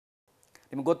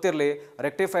ನಿಮಗೆ ಗೊತ್ತಿರಲಿ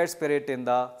rectified spirit ಇಂದ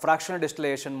fractional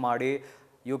distillation ಮಾಡಿ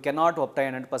you cannot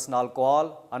obtain 100% alcohol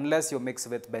unless you mix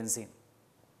with benzene.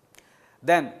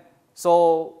 Then, so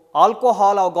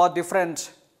alcohol have got different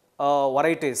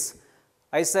varieties.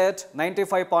 I said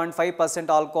 95.5%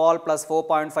 alcohol plus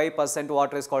 4.5%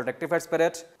 water is called rectified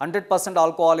spirit. 100%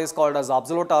 alcohol is called as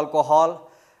absolute alcohol.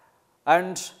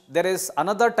 And there is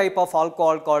another type of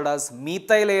alcohol called as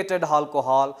methylated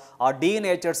alcohol or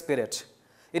denatured spirit.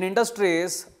 In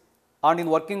industries and in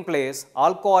working place,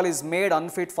 alcohol is made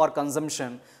unfit for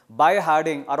consumption by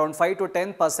adding around 5 to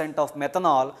 10% of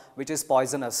methanol, which is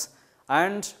poisonous,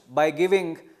 and by giving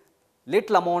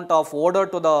little amount of odor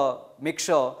to the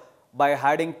mixture by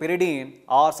adding pyridine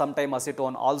or sometime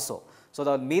acetone also. So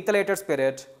the methylated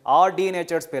spirit or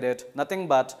denatured spirit, nothing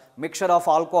but mixture of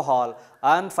alcohol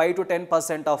and 5 to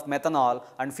 10% of methanol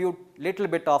and few little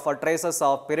bit of traces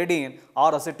of pyridine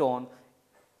or acetone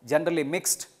generally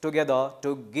mixed together to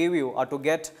give you or to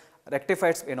get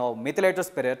rectified, methylated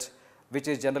spirit, which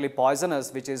is generally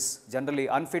poisonous, which is generally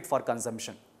unfit for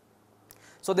consumption.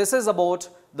 So this is about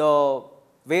the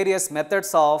various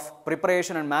methods of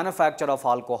preparation and manufacture of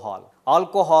alcohol.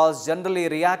 Alcohols generally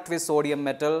react with sodium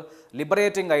metal,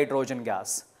 liberating hydrogen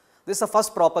gas. This is the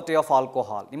first property of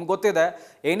alcohol. ನಿಮಗೆ ಗೊತ್ತಿದೆ,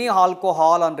 any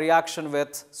alcohol on reaction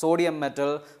with sodium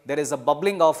metal, there is a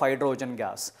bubbling of hydrogen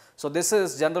gas. So this is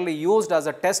generally used as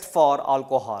a test for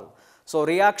alcohol. So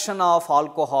reaction of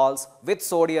alcohols with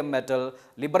sodium metal,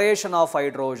 liberation of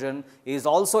hydrogen is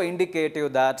also indicative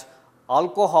that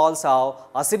alcohols have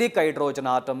acidic hydrogen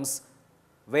atoms,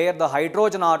 where the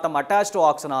hydrogen atom attached to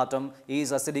oxygen atom is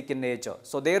acidic in nature.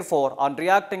 So therefore, on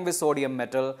reacting with sodium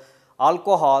metal,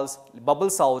 alcohols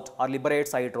bubbles out or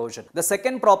liberates hydrogen. The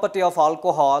second property of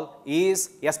alcohol is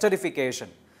esterification.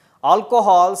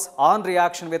 Alcohols on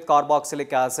reaction with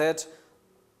carboxylic acid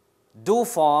do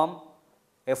form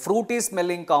a fruity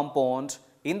smelling compound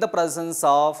in the presence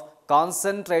of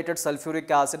concentrated sulfuric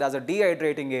acid as a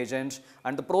dehydrating agent,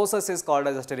 and the process is called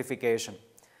as esterification.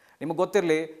 ನಿಮಗೆ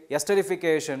ಗೊತ್ತಿರಲಿ,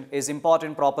 esterification is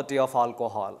important property of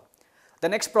alcohol. The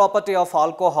next property of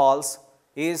alcohols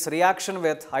is reaction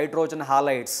with hydrogen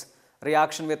halides.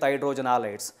 Reaction with hydrogen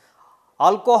halides.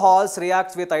 Alcohols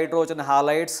react with hydrogen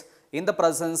halides in the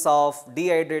presence of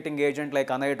dehydrating agent like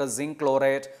anhydrous zinc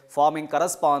chloride, forming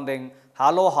corresponding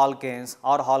haloalkanes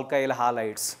or alkyl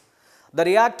halides. The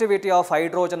reactivity of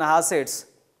hydrogen acids,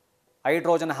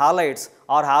 hydrogen halides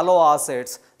or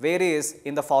haloacids varies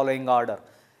in the following order.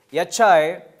 HI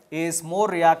is more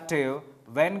reactive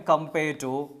when compared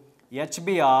to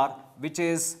HBr, which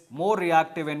is more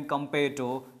reactive when compared to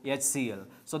HCl.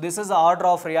 So this is the order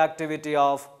of reactivity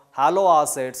of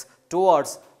haloacids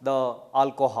towards the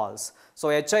alcohols. So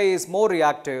HI is more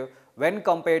reactive when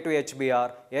compared to HBr.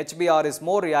 HBr is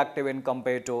more reactive when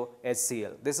compared to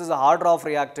HCl. This is the order of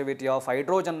reactivity of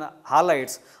hydrogen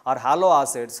halides or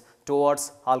haloacids towards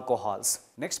alcohols.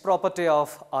 Next property of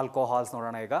alcohols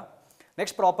nodana iga.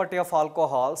 Next property of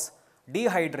alcohols,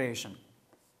 dehydration.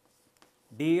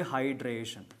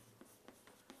 Dehydration.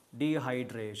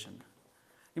 Dehydration.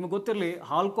 ನಿಮಗೆ ಗೊತ್ತಿರಲಿ,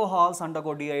 alcohols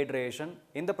undergo dehydration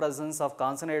in the presence of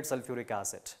concentrated sulfuric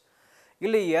acid.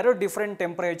 ಇಲ್ಲಿ ಎರಡು different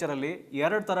ಟೆಂಪರೇಚರಲ್ಲಿ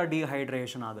ಎರಡು ಥರ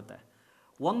dehydration ಆಗುತ್ತೆ.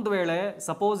 ಒಂದು ವೇಳೆ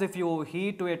suppose if you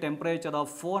heat to A temperature of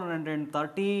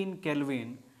 413 Kelvin,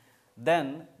 then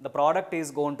the product is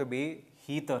going to be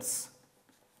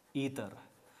ether.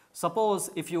 Suppose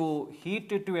if you heat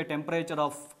it to a temperature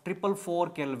of 444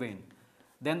 Kelvin,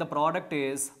 then the product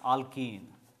is alkene.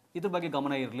 ಇದ್ರ ಬಗ್ಗೆ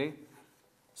ಗಮನ ಇರಲಿ.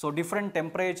 So different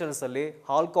temperatures ಅಲ್ಲಿ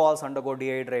alcohols undergo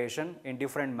dehydration in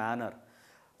different manner.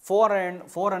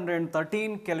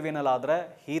 413 Kelvin ಅಲ್ಲಾದರೆ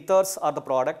ethers are the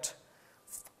product.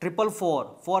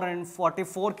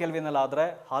 444 Kelvin ಅಲ್ಲಾದರೆ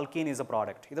alkene is a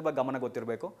product. ಇದ್ರ ಬಗ್ಗೆ ಗಮನ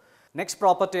ಗೊತ್ತಿರಬೇಕು. Next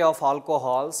property of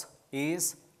alcohols is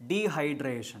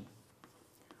dehydration.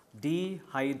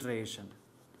 Dehydration.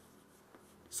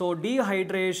 So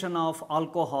dehydration of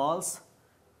alcohols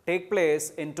take place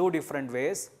in two different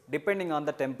ways depending on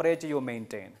the temperature you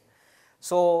maintain.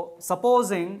 So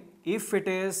supposing if it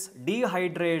is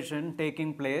dehydration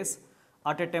taking place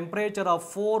at a temperature of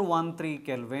 413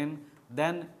 Kelvin,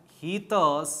 then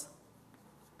ethers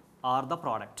are the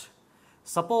product.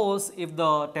 Suppose if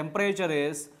the temperature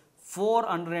is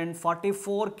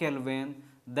 444 Kelvin,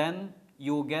 then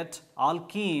you get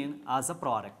alkene as a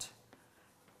product.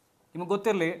 ನಿಮಗೆ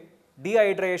ಗೊತ್ತಿರಲಿ,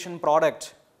 dehydration product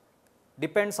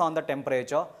depends on the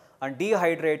temperature and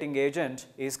dehydrating agent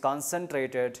is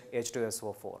concentrated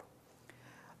H2SO4.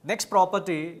 Next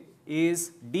property is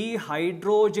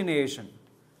dehydrogenation.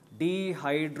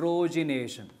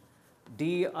 Dehydrogenation.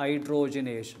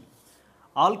 Dehydrogenation.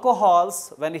 Alcohols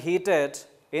when heated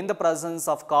in the presence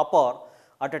of copper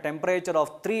at a temperature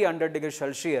of 300 degrees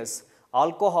Celsius,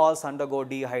 alcohols undergo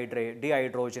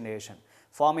dehydrogenation,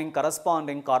 forming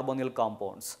corresponding carbonyl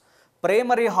compounds.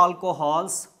 Primary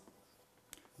alcohols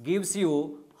gives you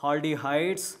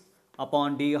aldehydes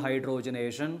upon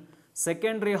dehydrogenation.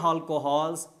 Secondary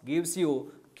alcohols gives you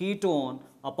ketone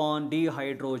upon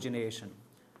dehydrogenation.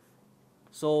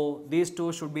 So these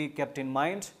two should be kept in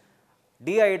mind.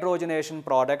 Dehydrogenation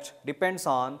product depends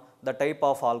on the type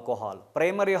of alcohol.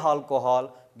 Primary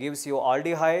alcohol gives you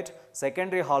aldehyde,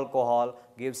 secondary alcohol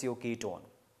gives you ketone.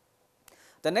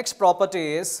 The next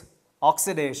property is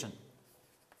oxidation.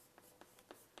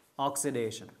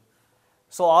 Oxidation.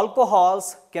 So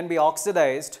alcohols can be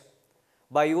oxidized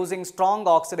by using strong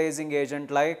oxidizing agent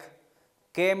like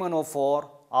KMnO4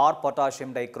 or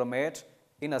potassium dichromate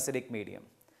in acidic medium.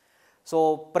 So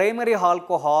primary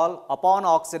alcohol upon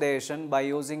oxidation by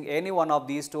using any one of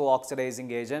these two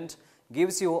oxidizing agents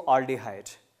gives you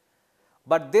aldehyde.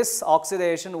 But this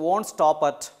oxidation won't stop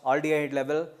at aldehyde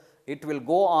level, it will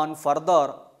go on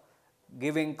further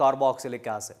giving carboxylic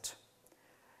acid,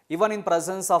 even in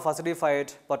presence of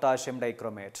acidified potassium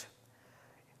dichromate.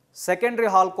 Secondary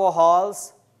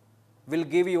alcohols will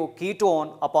give you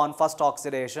ketone upon first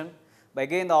oxidation, but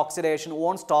again the oxidation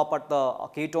won't stop at the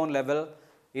ketone level,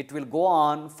 it will go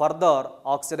on further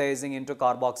oxidizing into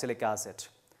carboxylic acid.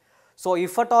 So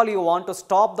if at all you want to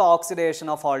stop the oxidation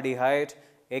of aldehyde,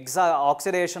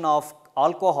 oxidation of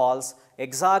alcohols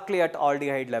exactly at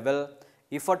aldehyde level,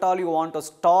 if at all you want to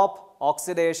stop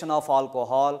oxidation of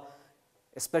alcohol,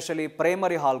 especially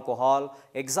primary alcohol,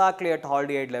 exactly at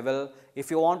aldehyde level,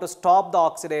 if you want to stop the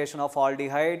oxidation of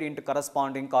aldehyde into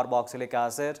corresponding carboxylic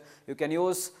acid, you can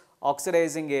use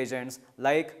oxidizing agents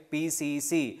like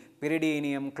PCC,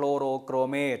 pyridinium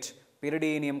chlorochromate.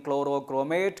 Pyridinium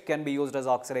chlorochromate can be used as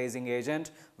oxidizing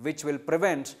agent, which will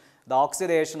prevent the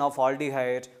oxidation of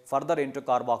aldehyde further into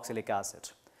carboxylic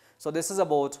acid. So this is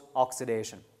about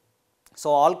oxidation.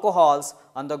 So alcohols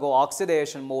undergo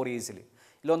oxidation more easily.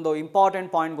 Illondu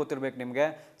important point ಗೊತ್ತಿರಬೇಕು ನಿಮಗೆ.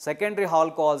 Secondary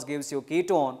alcohols gives you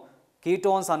ketone,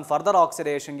 ketones on further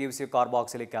oxidation gives you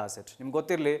carboxylic acid. ನಿಮಗೆ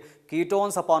ಗೊತ್ತಿರಲಿ,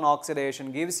 ketones upon oxidation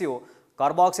gives you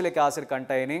carboxylic acid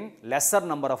containing lesser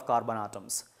number of carbon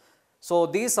atoms. So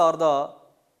these are the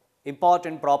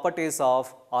important properties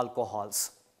of alcohols.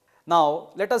 Now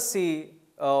let us see,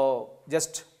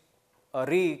 just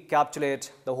recapitulate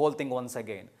the whole thing once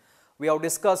again. We have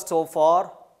discussed so far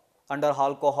under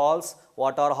alcohols,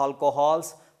 what are alcohols,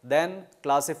 then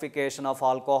classification of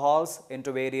alcohols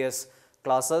into various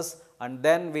classes, and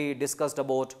then we discussed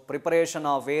about preparation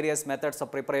of various methods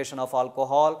of preparation of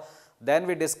alcohol. Then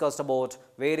we discussed about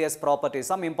various properties,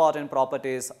 some important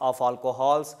properties of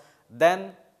alcohols. Then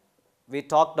we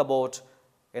talked about,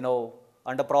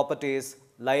 under properties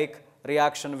like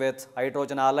reaction with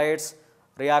hydrogen halides,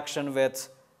 reaction with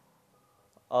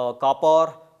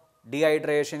copper,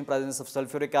 dehydration in presence of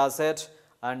sulfuric acid,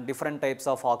 and different types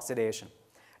of oxidation.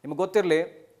 ನಿಮಗೆ ಗೊತ್ತಿರಲಿ,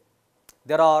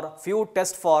 there are few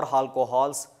tests for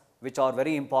alcohols which are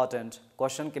very important.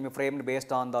 Question can be framed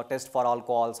based on the test for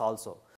alcohols also.